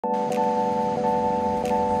If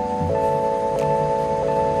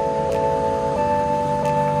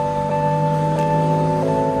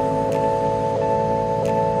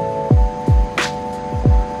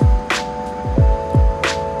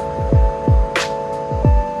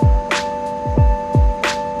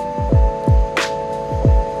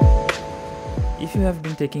you have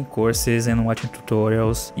been taking courses and watching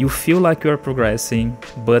tutorials, you feel like you are progressing,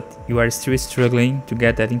 but you are still struggling to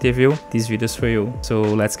get that interview, this video is for you. So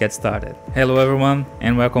let's get started. Hello everyone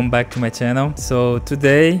and welcome back to my channel. So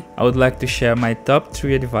today I would like to share my top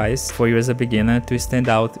 3 advice for you as a beginner to stand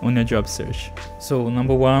out on your job search. So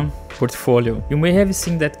number 1, portfolio. You may have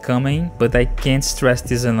seen that coming, but I can't stress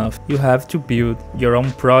this enough. You have to build your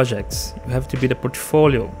own projects. You have to build a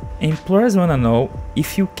portfolio. Employers want to know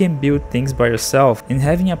if you can build things by yourself, and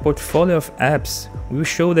having a portfolio of apps will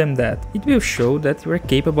show them that. It will show that you are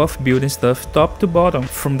capable of building stuff top to bottom,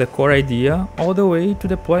 from the core idea all the way to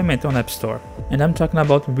deployment on App Store. And I'm talking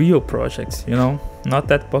about real projects, you know, not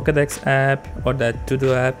that Pokédex app or that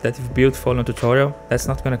to-do app that you've built for a tutorial. That's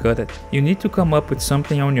not gonna cut it. You need to come up with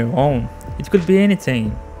something on your own. It could be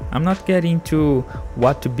anything. I'm not getting into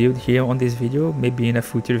what to build here on this video, maybe in a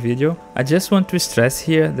future video. I just want to stress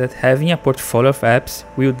here that having a portfolio of apps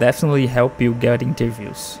will definitely help you get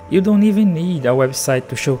interviews. You don't even need a website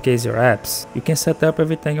to showcase your apps. You can set up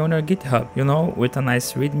everything on your GitHub, you know, with a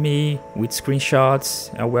nice readme, with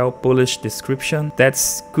screenshots, a well-polished description.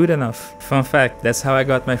 That's good enough. Fun fact, that's how I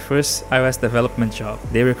got my first iOS development job.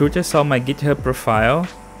 The recruiter saw my GitHub profile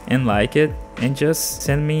and liked it and just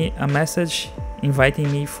sent me a message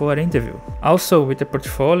inviting me for an interview. Also, with the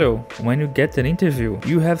portfolio, when you get an interview,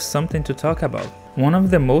 you have something to talk about. One of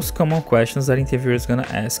the most common questions that interviewers gonna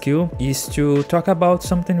ask you is to talk about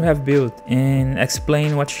something you have built and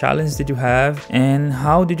explain what challenge did you have and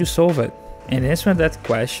how did you solve it. And answering that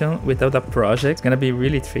question without a project is gonna be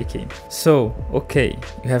really tricky. So, okay,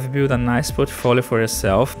 you have built a nice portfolio for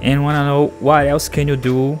yourself and wanna know what else can you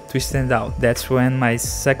do to stand out. That's when my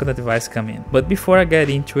second advice comes in. But before I get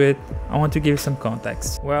into it, I want to give some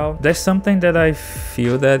context. Well, there's something that I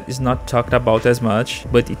feel that is not talked about as much,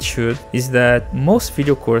 but it should, is that most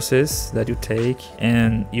video courses that you take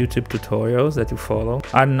and YouTube tutorials that you follow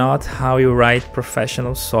are not how you write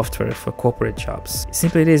professional software for corporate jobs. It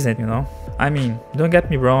simply isn't, you know? I mean, don't get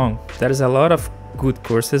me wrong, there's a lot of good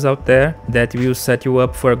courses out there that will set you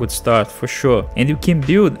up for a good start, for sure. And you can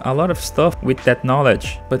build a lot of stuff with that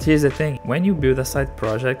knowledge. But here's the thing, when you build a side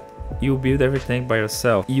project, you build everything by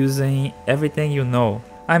yourself, using everything you know.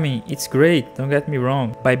 I mean, it's great, don't get me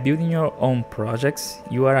wrong. By building your own projects,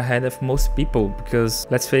 you are ahead of most people because,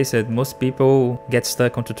 let's face it, most people get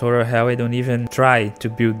stuck on tutorial hell and don't even try to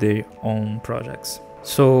build their own projects.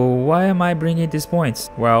 So why am I bringing these points?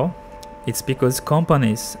 Well, it's because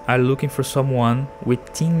companies are looking for someone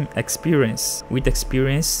with team experience, with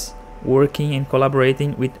experience working and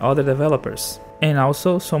collaborating with other developers, and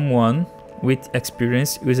also someone with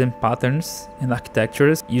experience using patterns and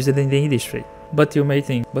architectures used in the industry. But you may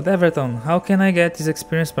think, but Everton, how can I get this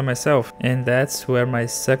experience by myself? And that's where my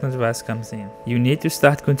second advice comes in. You need to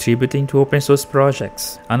start contributing to open source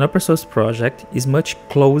projects. An open source project is much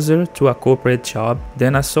closer to a corporate job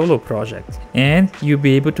than a solo project. And you'll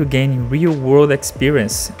be able to gain real world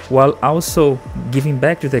experience while also giving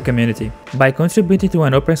back to the community. By contributing to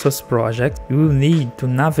an open source project, you will need to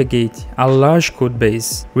navigate a large code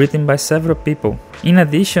base written by several people. In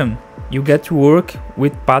addition, you get to work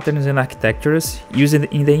with patterns and architectures used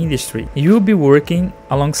in the industry. You'll be working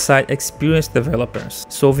alongside experienced developers,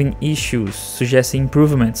 solving issues, suggesting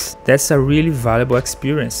improvements. That's a really valuable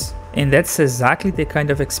experience. And that's exactly the kind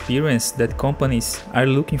of experience that companies are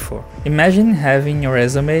looking for. Imagine having your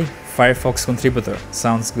resume Firefox contributor.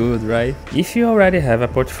 Sounds good, right? If you already have a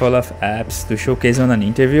portfolio of apps to showcase on an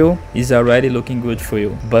interview, it's already looking good for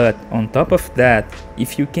you. But on top of that,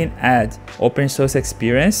 if you can add open source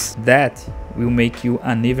experience, that will make you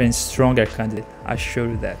an even stronger candidate. I assure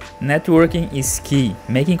you that. Networking is key.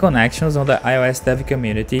 Making connections on the iOS dev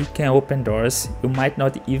community can open doors you might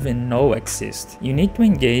not even know exist. You need to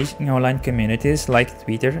engage in online communities like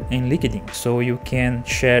Twitter and LinkedIn, so you can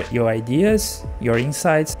share your ideas, your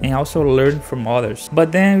insights, and also learn from others.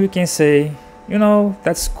 But then we can say, you know,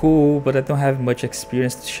 that's cool, but I don't have much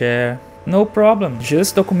experience to share. No problem,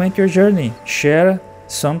 just document your journey. Share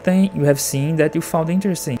something you have seen that you found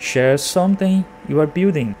interesting. Share something you are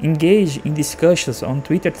building. Engage in discussions on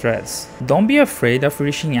Twitter threads. Don't be afraid of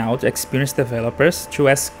reaching out to experienced developers to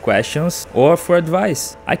ask questions or for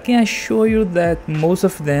advice. I can assure you that most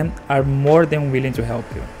of them are more than willing to help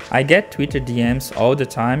you. I get Twitter DMs all the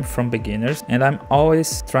time from beginners, and I'm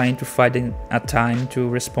always trying to find a time to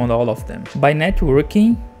respond all of them. By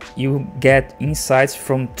networking, You get insights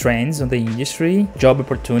from trends on the industry, job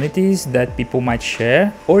opportunities that people might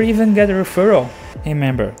share, or even get a referral.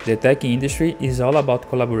 Remember, the tech industry is all about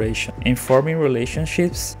collaboration, and forming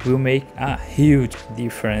relationships will make a huge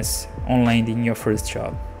difference on landing your first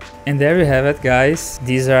job. And there you have it, guys.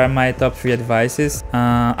 These are my top 3 advices.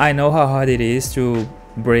 I know how hard it is to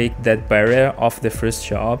break that barrier of the first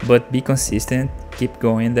job, but be consistent, keep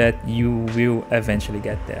going, that you will eventually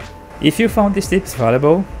get there. If you found these tips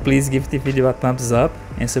valuable, please give the video a thumbs up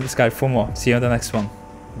and subscribe for more. See you on the next one.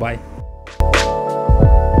 Bye.